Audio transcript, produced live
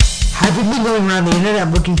Have you been going around the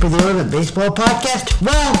internet looking for the Ultimate Baseball Podcast?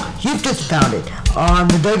 Well, you've just found it. On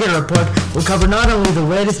the Dugout Report, we'll cover not only the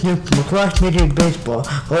latest news from across Major League Baseball,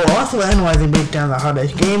 but we'll also analyze and break down the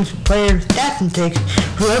hottest games, players, stats, and takes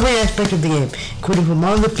from every aspect of the game, including from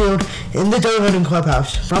on the field, in the dugout and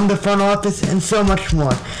clubhouse, from the front office, and so much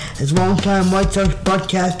more. As longtime White Sox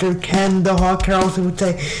broadcaster Ken the Hawk Carlson would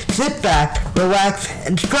say, sit back, relax,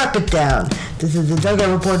 and strap it down. This is the Dugout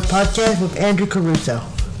Report Podcast with Andrew Caruso.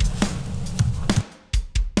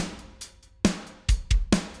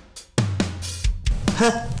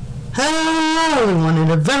 Hello everyone,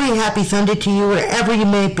 and a very happy Sunday to you wherever you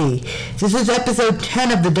may be. This is episode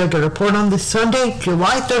 10 of the Dugout Report on this Sunday,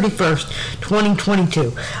 July 31st,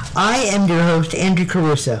 2022. I am your host, Andrew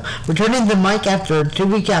Caruso, returning the mic after a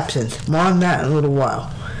 2-week absence. More on that in a little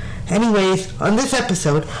while. Anyways, on this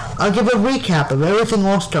episode, I'll give a recap of everything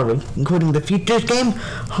All-Star Week, including the Futures Game,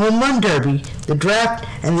 Home Run Derby, the Draft,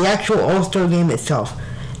 and the actual All-Star Game itself.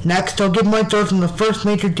 Next, I'll give my thoughts on the first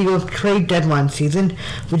major deal of trade deadline season,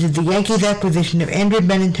 which is the Yankees' acquisition of Andrew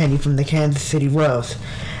Benintendi from the Kansas City Royals.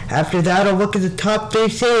 After that, I'll look at the top 3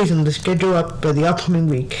 series on the schedule up for the upcoming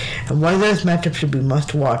week, and why those matchups should be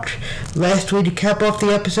must-watch. Lastly, to cap off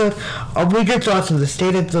the episode, I'll read your thoughts on the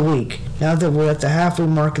state of the league, now that we're at the halfway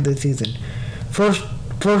mark of the season. First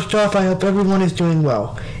off, I hope everyone is doing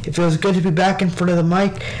well. It feels good to be back in front of the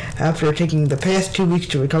mic after taking the past 2 weeks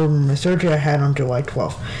to recover from a surgery I had on July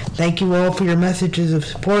 12th. Thank you all for your messages of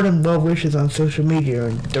support and well wishes on social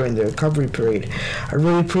media during the recovery period. I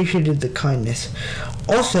really appreciated the kindness.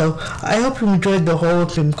 Also, I hope you enjoyed the Hall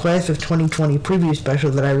of Fame Class of 2020 preview special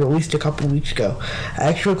that I released a couple weeks ago. I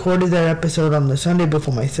actually recorded that episode on the Sunday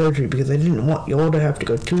before my surgery because I didn't want you all to have to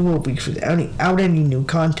go 2 whole weeks without any new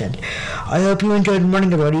content. I hope you enjoyed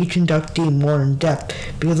learning about each inductee more in depth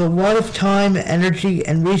because a lot of time, energy,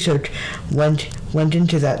 and research went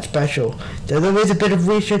into that special. There's always a bit of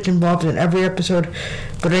research involved in every episode,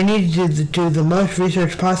 but I needed to do the most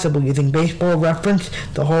research possible using Baseball Reference,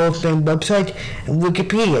 the Hall of Fame website, and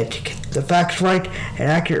Wikipedia to get the facts right and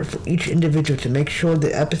accurate for each individual to make sure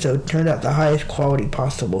the episode turned out the highest quality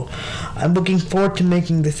possible. I'm looking forward to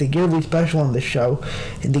making this a yearly special on the show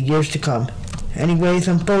in the years to come. Anyways,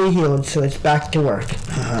 I'm fully healed, so it's back to work.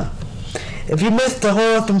 If you missed the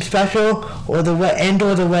Hall of Fame special or the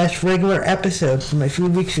last regular episode from a few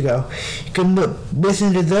weeks ago, you can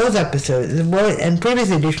listen to those episodes as well and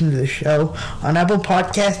previous editions of the show on Apple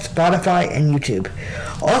Podcasts, Spotify, and YouTube.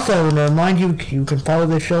 Also, I want to remind you, you can follow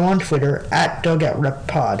the show on Twitter at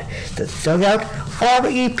DugoutRepPod. That's Dugout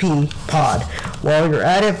REP Pod. While you're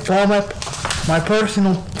at it, follow my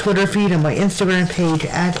personal Twitter feed and my Instagram page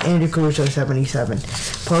at AndyCaruso77.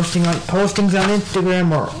 Postings on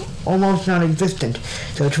Instagram are almost non-existent,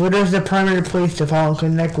 so Twitter is the primary place to follow and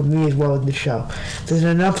connect with me as well as the show. There's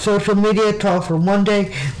enough social media talk for one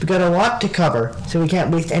day. We got a lot to cover, so we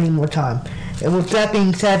can't waste any more time. And with that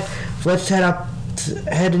being said, let's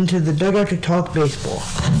head into the dugout to talk baseball.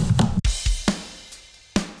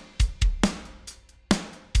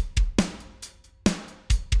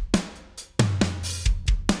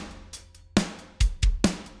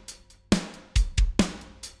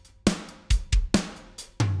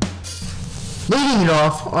 Leading it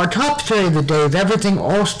off, our top story of the day is everything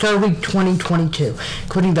All-Star Week 2022,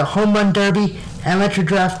 including the Home Run Derby, Amateur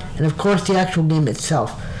Draft, and of course the actual game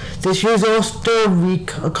itself. This year's All-Star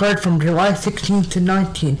Week occurred from July 16th to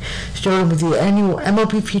 19th, starting with the annual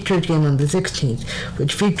MLB Futures Game on the 16th,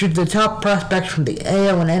 which featured the top prospects from the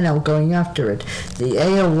AL and NL going after it. The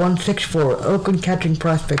AL 164 Oakland catching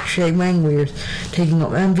prospect Shea Langeliers taking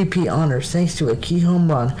up MVP honors thanks to a key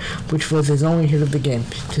home run, which was his only hit of the game,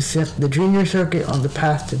 to set the junior circuit on the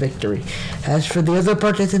path to victory. As for the other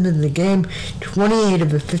participants in the game, 28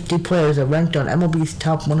 of the 50 players are ranked on MLB's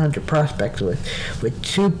top 100 prospects list, with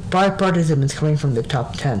 5 participants coming from the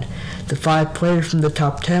top 10. The 5 players from the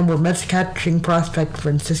top 10 were Mets catching prospect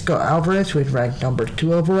Francisco Alvarez, who is ranked number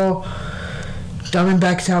 2 overall,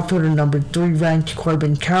 Diamondbacks outfielder number 3 ranked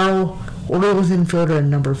Corbin Carroll, Orioles infielder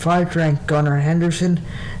and number 5 ranked Gunnar Henderson,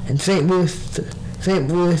 and St. Louis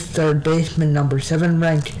third baseman number 7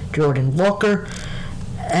 ranked Jordan Walker,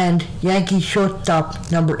 and Yankees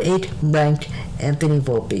shortstop number 8 ranked Anthony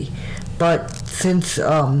Volpe. But since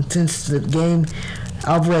the game,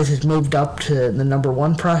 Alvarez has moved up to the number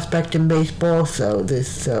 1 prospect in baseball, so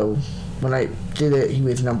when I did it, he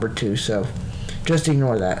was number 2, so just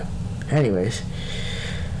ignore that. Anyways,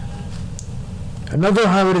 another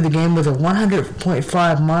highlight of the game was a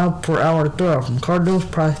 100.5 mile per hour throw from Cardinals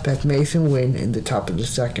prospect Mason Wynn in the top of the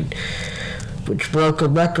second, which broke a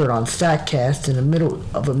record on StatCast in the middle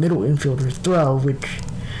of a middle infielder's throw, which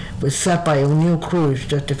was set by O'Neal Cruz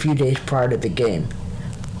just a few days prior to the game.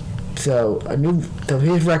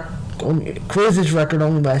 Cruz's record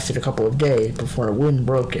only lasted a couple of days before a wind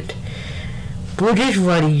broke it. Blue Jays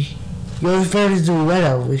righty Yosver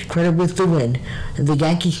Zurita was credited with the win, and the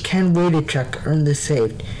Yankees' Ken Wadichuk earned the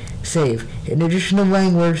save. In addition to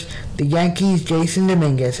Langlers, the Yankees' Jason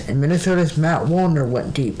Dominguez and Minnesota's Matt Wallner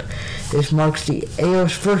went deep. This marks the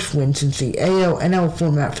AL's first win since the AL-NL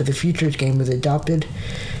format for the Futures game was adopted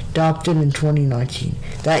in 2019.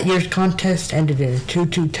 That year's contest ended in a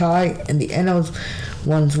 2-2 tie, and the NL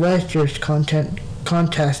won last year's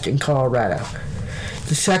contest in Colorado.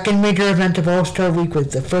 The second major event of All-Star Week was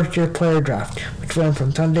the first-year player draft, which ran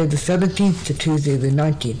from Sunday the 17th to Tuesday the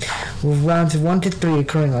 19th, with rounds 1 to 3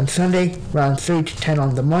 occurring on Sunday, rounds 3 to 10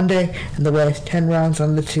 on the Monday, and the last 10 rounds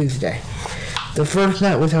on the Tuesday. The first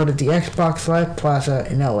night was held at the Xbox Live Plaza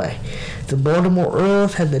in LA. The Baltimore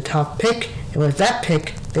Orioles had the top pick, and with that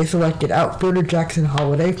pick, they selected outfielder Jackson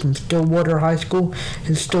Holliday from Stillwater High School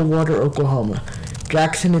in Stillwater, Oklahoma.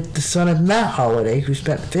 Jackson is the son of Matt Holliday, who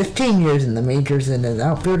spent 15 years in the majors and as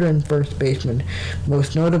outfielder and first baseman,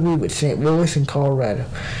 most notably with St. Louis and Colorado.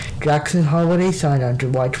 Jackson Holliday signed on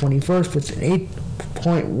July 21st with an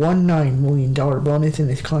 $8.19 million bonus in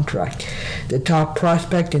his contract. The top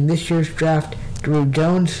prospect in this year's draft, Drew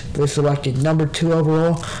Jones, was selected number 2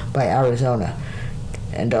 overall by Arizona.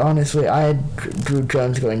 And honestly, I had Drew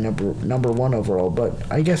Jones going number 1 overall, but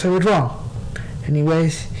I guess I was wrong.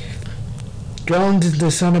 Anyways, Jones is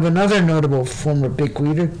the son of another notable former big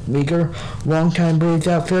leaguer, longtime Braves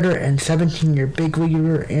outfielder, and 17-year big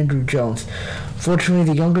leaguer Andruw Jones. Fortunately,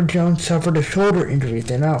 the younger Jones suffered a shoulder injury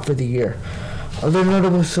and out for the year. Other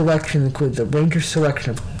notable selections include the Rangers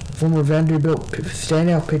selection of former Vanderbilt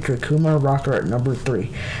standout pitcher Kumar Rocker at number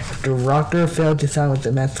 3, after Rocker failed to sign with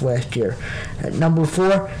the Mets last year. At number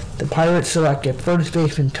 4, the Pirates selected first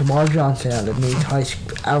baseman Tamar Johnson out of Mays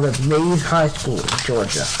High School in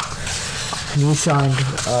Georgia. And he signed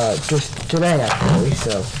just today, actually.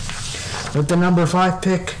 So, with the number 5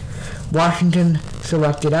 pick, Washington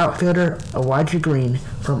selected outfielder Elijah Green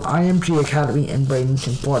from IMG Academy in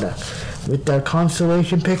Bradenton, Florida. With their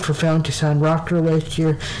consolation pick for failing to sign Rocker last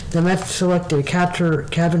year, the Mets selected catcher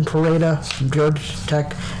Kevin Pareda from Georgia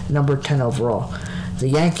Tech, number 10 overall. The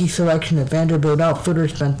Yankees selection of Vanderbilt outfielder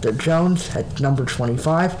Spencer Jones at number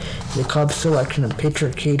 25, the Cubs selection of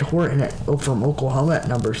pitcher Cade Horton from Oklahoma at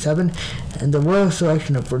number 7, and the Royals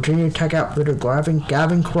selection of Virginia Tech outfielder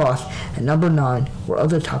Gavin Cross at number 9 were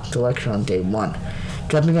other top selections on day 1.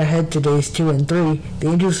 Jumping ahead to days 2 and 3, the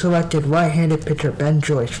Angels selected right-handed pitcher Ben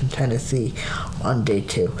Joyce from Tennessee on day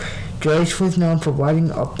 2. Joyce was known for lighting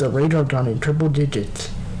up the radar gun in triple digits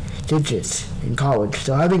in college,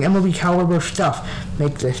 so having MLB caliber stuff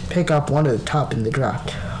make this pickup one of the top in the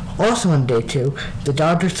draft. Also on day 2, the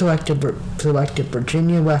Dodgers selected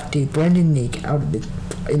Virginia lefty Brandon Neek out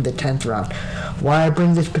in the 10th round. Why I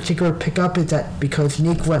bring this particular pickup is that because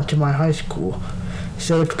Neek went to my high school.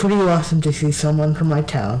 So it's pretty awesome to see someone from my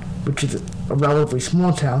town, which is a relatively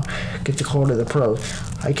small town, get the call to the pros.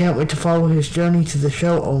 I can't wait to follow his journey to the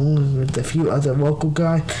show, along with a few other local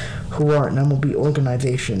guys who are in MLB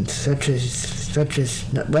organizations, such as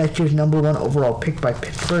last year's number 1 overall pick by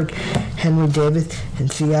Pittsburgh, Henry Davis,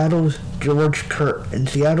 and Seattle's George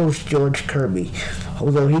Kirby,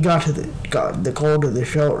 although he got the call to the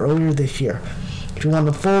show earlier this year. If you want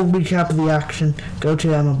a full recap of the action, go to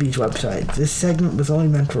MLB's website. This segment was only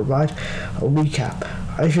meant to provide a recap.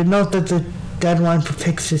 I should note that the deadline for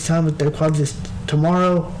picks to sign with their clubs is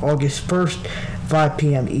tomorrow, August 1st, 5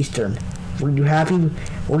 p.m. Eastern. Were you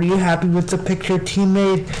happy with the pick your team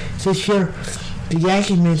made this year? The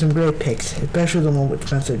Yankees made some great picks, especially the one with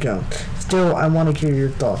Spencer Jones. Still, I want to hear your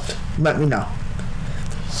thoughts. Let me know.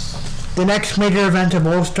 The next major event of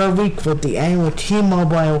All-Star Week was the annual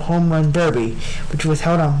T-Mobile Home Run Derby, which was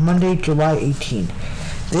held on Monday, July 18.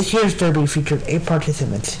 This year's Derby featured 8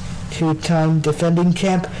 participants: 2-time defending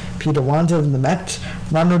champ Pete Alonso of the Mets,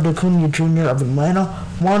 Ronald Acuna Jr. of Atlanta,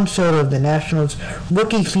 Juan Soto of the Nationals,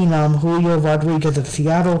 rookie phenom Julio Rodriguez of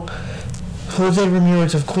Seattle, Jose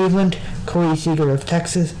Ramirez of Cleveland, Corey Seager of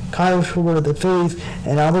Texas, Kyle Schwarber of the Phillies,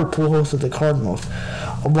 and Albert Pujols of the Cardinals.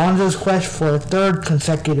 Alonso's quest for a 3rd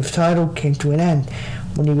consecutive title came to an end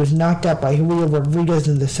when he was knocked out by Julio Rodriguez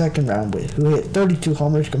in the second round, who hit 32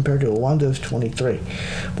 homers compared to Alonso's 23.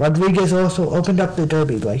 Rodriguez also opened up the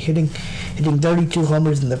Derby by hitting 32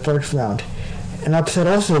 homers in the first round. An upset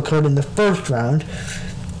also occurred in the first round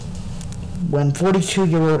when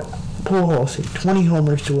 42-year-old Pujols hit 20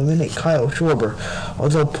 homers to eliminate Kyle Schwarber,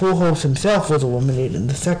 although Pujols himself was eliminated in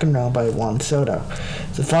the second round by Juan Soto.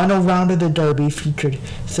 The final round of the Derby featured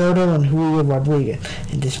Soto and Julio Rodriguez,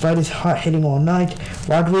 and despite his hot hitting all night,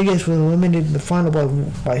 Rodriguez was eliminated in the final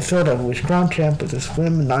by Soto, who was crowned champ with a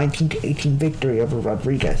slim 19-18 victory over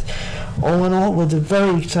Rodriguez. All in all, it was a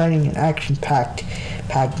very exciting and action-packed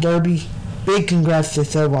Derby. Big congrats to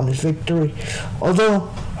Soto on his victory, although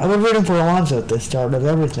I was rooting for Alonso at the start of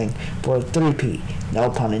everything for a three-peat. No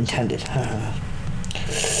pun intended.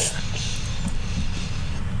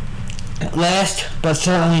 Last, but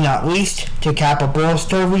certainly not least, to cap up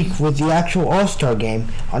All-Star Week was the actual All-Star Game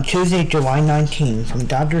on Tuesday, July 19 from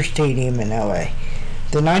Dodger Stadium in LA.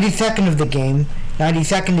 The 92nd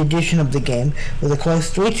edition of the game was a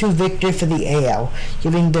close 3-2 victory for the AL,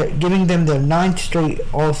 giving them their 9th straight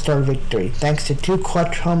All-Star victory, thanks to 2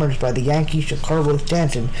 clutch homers by the Yankees of Carlos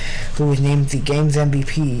Stanton, who was named the game's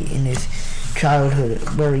MVP in his childhood,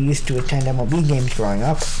 where he used to attend MLB games growing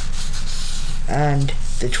up, and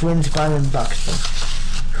the Twins' Byron Buxton,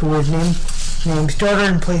 who was named starter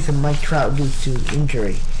in place of Mike Trout due to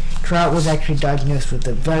injury. Trout was actually diagnosed with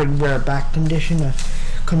a very rare back condition a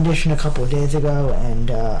couple of days ago,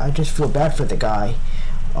 and I just feel bad for the guy.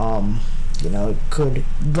 It could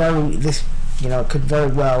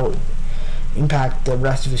very well impact the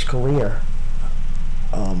rest of his career.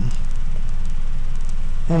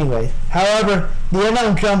 Anyway, however, the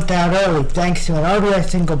NL jumped out early thanks to an RBI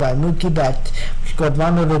single by Mookie Betts, which scored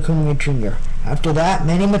Ronald Acuna Jr. After that,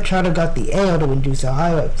 Manny Machado got the AL to induce a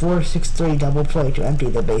highlight 4-6-3 double play to empty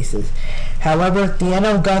the bases. However, the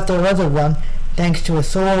NL got their other run thanks to a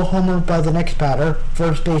solo homer by the next batter,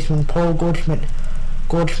 first baseman Paul Goldschmidt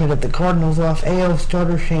of the Cardinals, off AL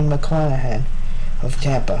starter Shane McClanahan of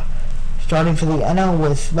Tampa. Starting for the NL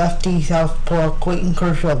was lefty southpaw Clayton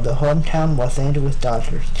Kershaw of the hometown Los Angeles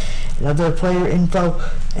Dodgers. In other player info,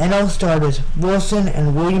 NL starters Wilson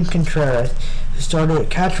and William Contreras, who started at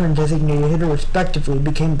catcher and designated hitter respectively,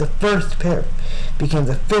 became the fifth pair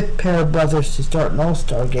of brothers to start an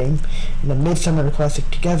All-Star game in a Midsummer Classic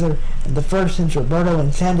together, and the first since Roberto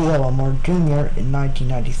and Sandy Alomar Jr. in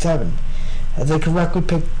 1997. As I correctly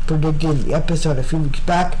predicted in the episode a few weeks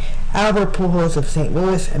back, Albert Pujols of St.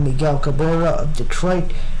 Louis and Miguel Cabrera of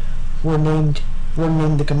Detroit were named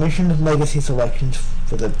the Commission's legacy selections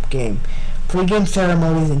for the game. Pre-game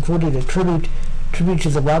ceremonies included a tribute to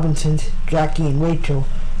the Robinsons, Jackie and Rachel,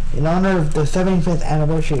 in honor of the 75th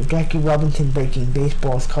anniversary of Jackie Robinson breaking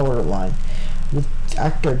baseball's color line, with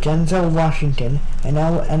actor Denzel Washington and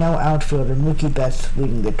NL outfielder Mookie Betts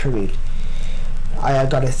leading the tribute. I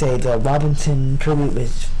gotta say, the Robinson tribute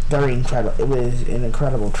was very incredible. It was an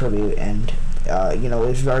incredible tribute, and it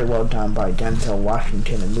was very well done by Denzel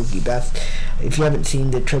Washington and Mookie Betts. If you haven't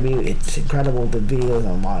seen the tribute, it's incredible. The video is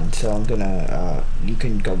online, so you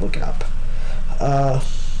can go look it up.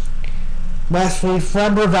 Lastly,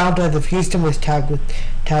 Framber Valdez of Houston was tagged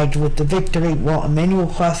with the victory, while Emmanuel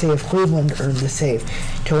Clase of Cleveland earned the save.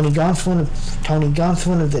 Tony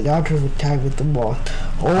Gonsolin of the Dodgers was tagged with the loss.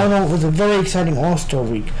 All in all, it was a very exciting All-Star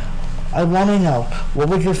week. I want to know, what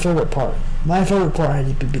was your favorite part? My favorite part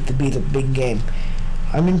had to be the big game.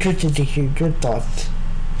 I'm interested to hear your thoughts.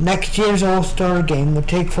 Next year's All-Star game will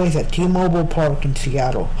take place at T-Mobile Park in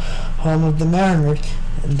Seattle, home of the Mariners,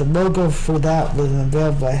 and the logo for that was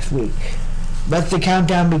unveiled last week. Let the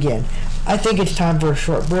countdown begin. I think it's time for a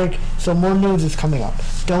short break, so more news is coming up.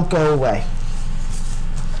 Don't go away.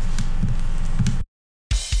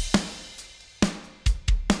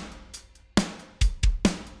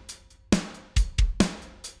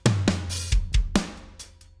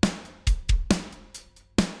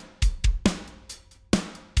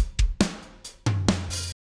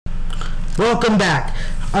 Welcome back.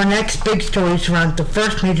 Our next big story surrounds the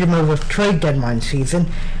first major move of trade deadline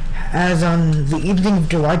season, as on the evening of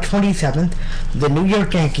July 27th, the New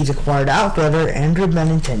York Yankees acquired outfielder Andrew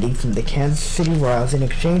Benintendi from the Kansas City Royals in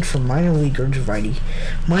exchange for minor league righty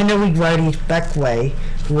Beck Way,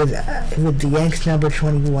 who was the Yanks' number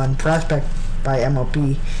 21 prospect by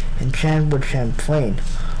MLB, and Chandler Champlain.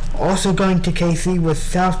 Also going to KC was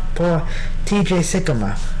southpaw T.J.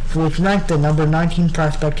 Sycamore, who was ranked the number 19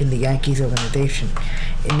 prospect in the Yankees organization.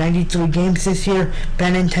 In 93 games this year,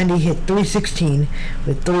 Benintendi hit .316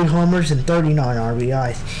 with 3 homers and 39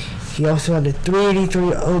 RBIs. He also had a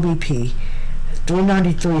 .383 OBP,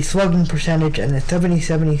 .393 slugging percentage, and a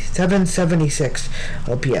 .776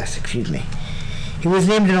 OPS. He was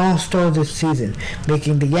named an All-Star this season,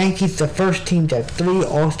 making the Yankees the first team to have 3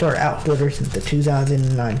 All-Star outfielders since the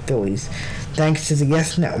 2009 Phillies, thanks to the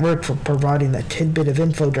Yes Network for providing that tidbit of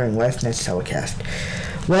info during last night's telecast.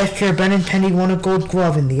 Last year, Benintendi won a Gold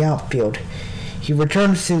Glove in the outfield. He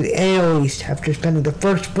returns to the AL East after spending the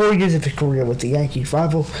first 4 years of his career with the Yankees'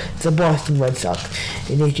 rival, the Boston Red Sox.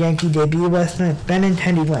 In his Yankee debut last night,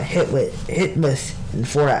 Benintendi went hitless in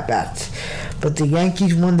 4 at-bats. But the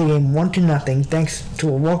Yankees won the game 1-0 thanks to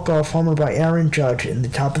a walk-off homer by Aaron Judge in the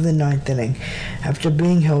top of the 9th inning after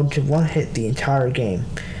being held to 1 hit the entire game.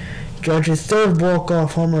 Judge's third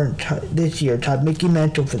walk-off homer this year tied Mickey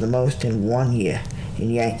Mantle for the most in 1 year in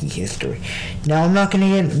Yankee history. Now I'm not gonna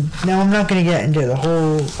get into the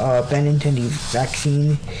whole Benintendi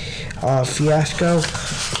vaccine fiasco.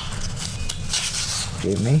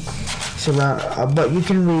 Excuse me. So, but you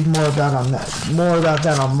can read more about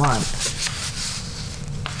that online.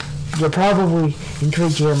 You're probably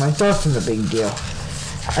intrigued to hear my thoughts on the big deal.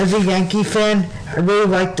 As a Yankee fan, I really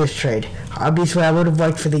like this trade. Obviously, I would have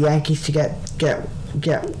liked for the Yankees to get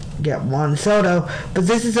Juan Soto, but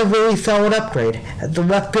this is a really solid upgrade, as the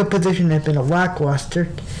left field position has been a lackluster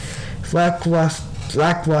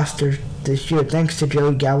this year thanks to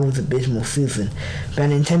Joey Gallo's abysmal season.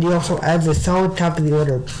 Benintendi also adds a solid top of the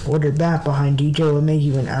order bat behind DJ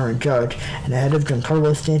LeMahieu and Aaron Judge, and ahead of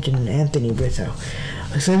Giancarlo Stanton and Anthony Rizzo.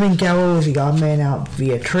 Assuming Gallo is the odd man out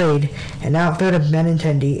via trade, an outfit of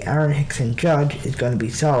Benintendi, Aaron Hicks, and Judge is going to be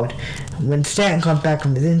solid. When Stanton comes back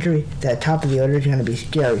from his injury, that top of the order is going to be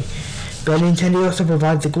scary. Benintendi also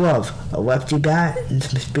provides a glove, a lefty bat, and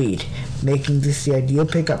some speed, making this the ideal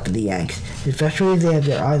pickup for the Yanks, especially as they have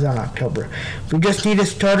their eyes on October. We just need a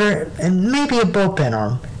starter and maybe a bullpen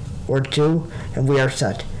arm or two, and we are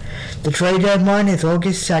set. The trade deadline is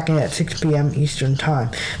August 2nd at 6 p.m. Eastern Time,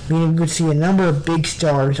 meaning we could see a number of big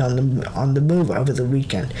stars on the move over the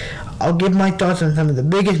weekend. I'll give my thoughts on some of the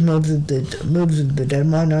biggest moves of the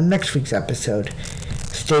deadline on next week's episode.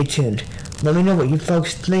 Stay tuned. Let me know what you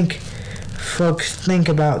folks think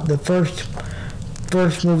about the first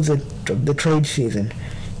moves of the trade season.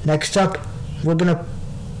 Next up, we're going to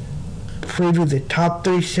preview the top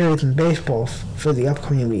 3 series in baseball for the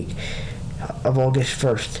upcoming week of August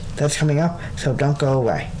 1st. That's coming up, so don't go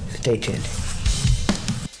away. Stay tuned.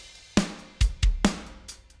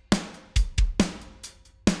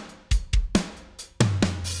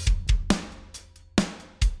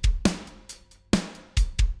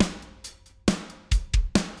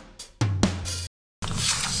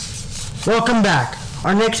 Welcome back.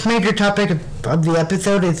 Our next major topic of the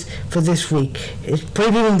episode is for this week is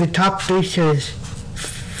previewing the top 3 series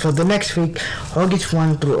for the next week, August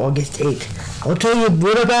 1 through August 8. I'll tell you a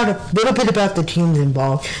little bit about the teams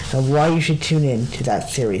involved and why you should tune in to that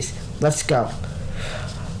series. Let's go.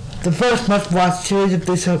 The first must-watch series of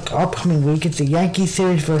this upcoming week is the Yankees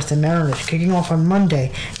series versus the Mariners, kicking off on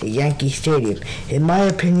Monday at Yankee Stadium. In my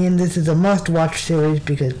opinion, this is a must-watch series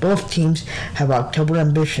because both teams have October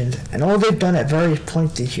ambitions, and all they've done at various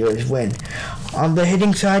points this year is win. On the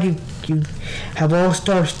hitting side, you have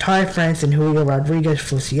all-stars Ty France and Julio Rodriguez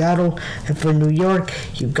for Seattle, and for New York,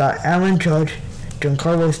 you've got Aaron Judge,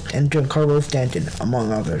 Giancarlo Stanton,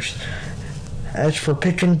 among others. As for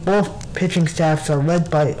pitching, both pitching staffs are led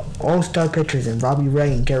by all-star pitchers in Robbie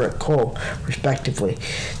Ray and Garrett Cole, respectively.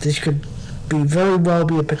 This could very well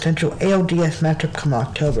be a potential ALDS matchup come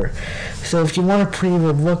October. So if you want to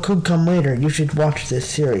preview what could come later, you should watch this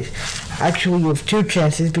series. Actually, you have 2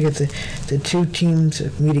 chances because the 2 teams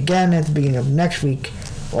meet again at the beginning of next week,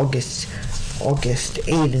 August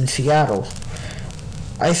 8 in Seattle.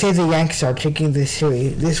 I say the Yankees are taking this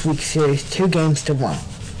week's series 2-1.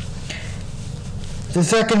 The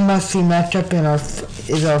second must-see matchup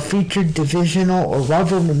is our featured divisional or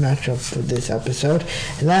rivalry matchup for this episode,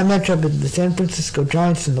 and that matchup is the San Francisco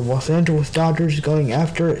Giants and the Los Angeles Dodgers going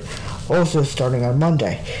after it, also starting on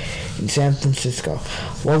Monday in San Francisco.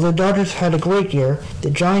 While the Dodgers had a great year, the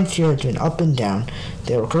Giants' year has been up and down.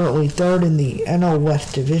 They are currently 3rd in the NL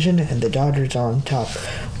West division, and the Dodgers are on top.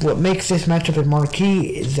 What makes this matchup a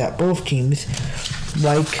marquee is that both teams,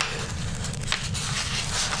 like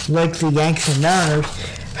the Yanks and Mariners,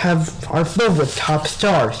 are filled with top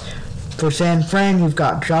stars. For San Fran, you've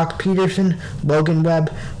got Jock Peterson, Logan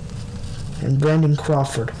Webb, and Brandon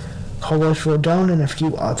Crawford, Carlos Rodon, and a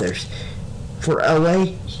few others. For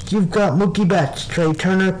LA, you've got Mookie Betts, Trey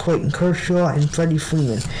Turner, Clayton Kershaw, and Freddie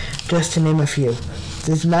Freeman, just to name a few.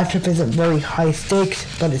 This matchup isn't very high stakes,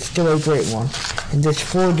 but it's still a great one. In this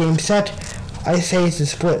 4-game set, I say it's a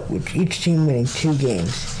split, with each team winning 2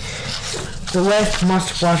 games. The last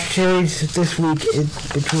must-watch series this week is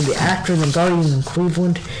between the Astros and Guardians in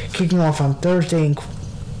Cleveland, kicking off on Thursday.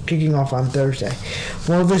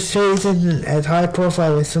 While this series isn't as high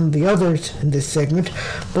profile as some of the others in this segment,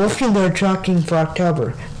 both teams are jockeying for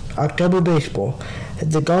October baseball,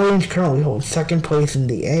 The Guardians currently hold second place in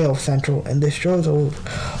the AL Central, and the Stros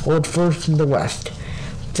hold first in the West.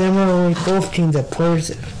 Similarly, both teams have players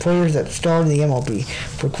that star in the MLB.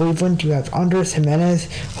 For Cleveland, you have Andres Jimenez,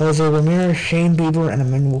 Jose Ramirez, Shane Bieber, and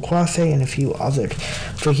Emmanuel Clase, and a few others.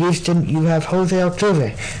 For Houston, you have Jose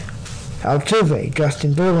Altuve,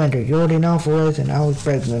 Justin Verlander, Jordan Alvarez, and Alex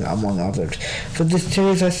Bregman, among others. For this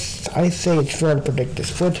series, I say it's fair to predict the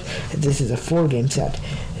split, as this is a 4-game set.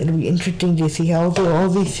 It'll be interesting to see how all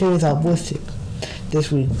these series I've listed this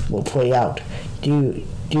week will play out. Do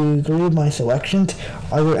you agree with my selections?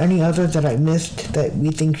 Are there any others that I missed that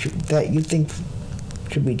you think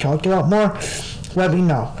should be talked about more? Let me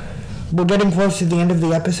know. We're getting close to the end of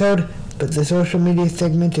the episode, but the social media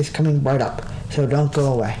segment is coming right up, so don't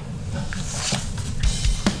go away.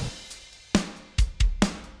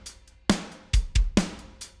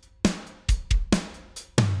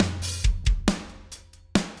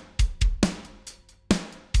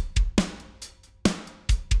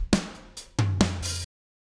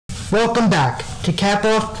 Welcome back. To cap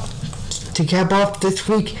off this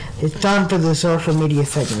week, it's time for the social media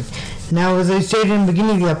segment. Now, as I stated in the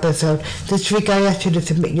beginning of the episode, this week I asked you to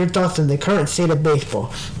submit your thoughts on the current state of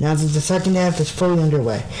baseball. Now that the second half is fully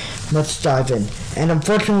underway, let's dive in. And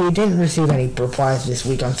unfortunately, we didn't receive any replies this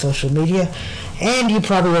week on social media, and you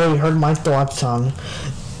probably already heard my thoughts on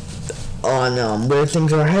where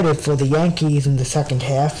things are headed for the Yankees in the second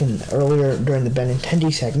half and earlier during the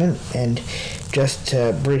Benintendi segment. And just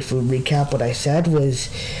to briefly recap what I said was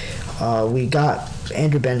we got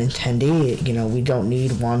Andrew Benintendi. We don't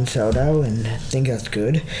need Juan Soto, and I think that's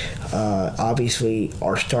good. Obviously,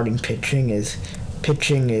 our starting pitching is could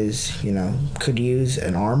use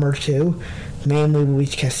an arm or two, mainly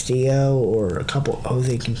Luis Castillo or a couple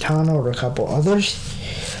Jose Quintana or a couple others.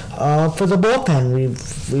 For the bullpen,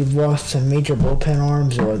 we've lost some major bullpen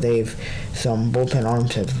arms, or some bullpen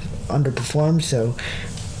arms have underperformed. So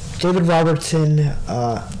David Robertson,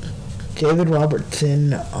 a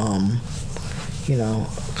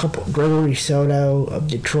couple Gregory Soto of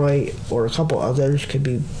Detroit, or a couple others could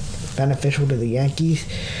be beneficial to the Yankees.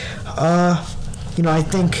 I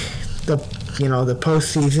think the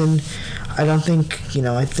postseason. I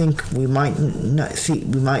think we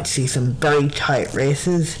might see some very tight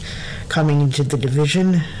races coming into the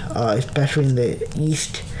division, especially in the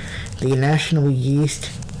East, the National League East,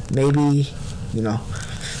 maybe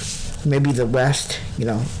the West.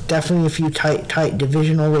 Definitely a few tight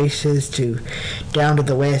divisional races down to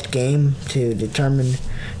the last game to determine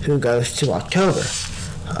who goes to October.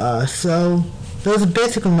 So those are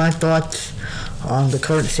basically my thoughts on the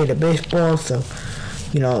current state of baseball. So,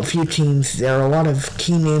 a few teams, there are a lot of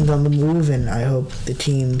key names on the move, and I hope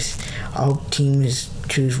teams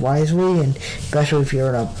choose wisely, and especially if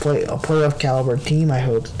you're a playoff caliber team, I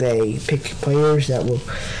hope they pick players that will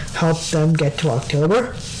help them get to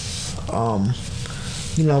October.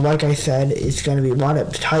 Like I said, it's going to be a lot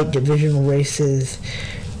of tight divisional races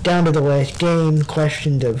down to the last game,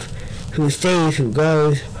 questions of who stays, who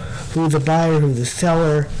goes, who's the buyer, who's the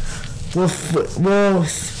seller.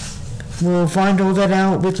 We'll find all that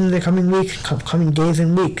out within the coming days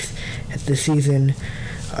and weeks as the season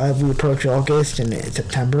we approach August and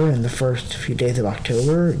September and the first few days of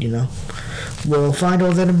October. We'll find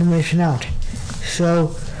all that information out.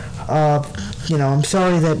 So, I'm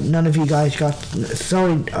sorry that none of you guys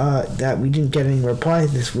that we didn't get any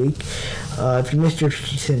replies this week. If you missed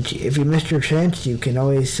your chance, you can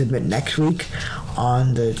always submit next week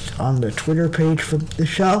on the Twitter page for the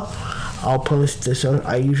show.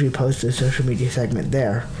 I usually post the social media segment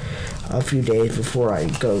there a few days before I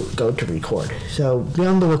go to record. So be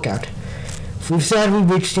on the lookout. We've sadly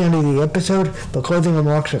reached the end of the episode, but closing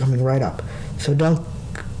remarks are coming right up. So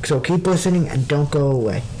keep listening and don't go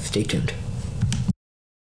away. Stay tuned.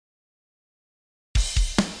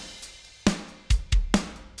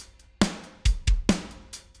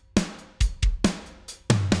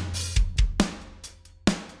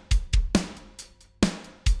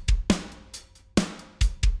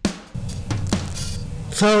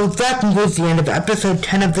 So that concludes the end of episode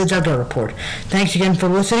 10 of the Dugout Report. Thanks again for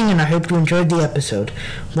listening, and I hope you enjoyed the episode.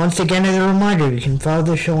 Once again, as a reminder, you can follow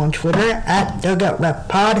the show on Twitter at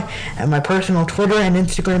DugoutRepPod, and my personal Twitter and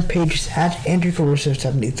Instagram page is at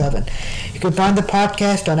AndrewCaruso77. You can find the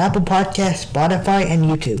podcast on Apple Podcasts, Spotify, and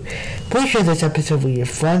YouTube. Please share this episode with your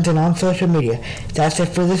friends and on social media. That's it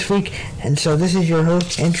for this week, and so this is your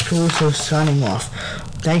host, Andrew Caruso, signing off.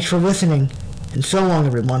 Thanks for listening, and so long,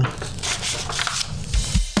 everyone.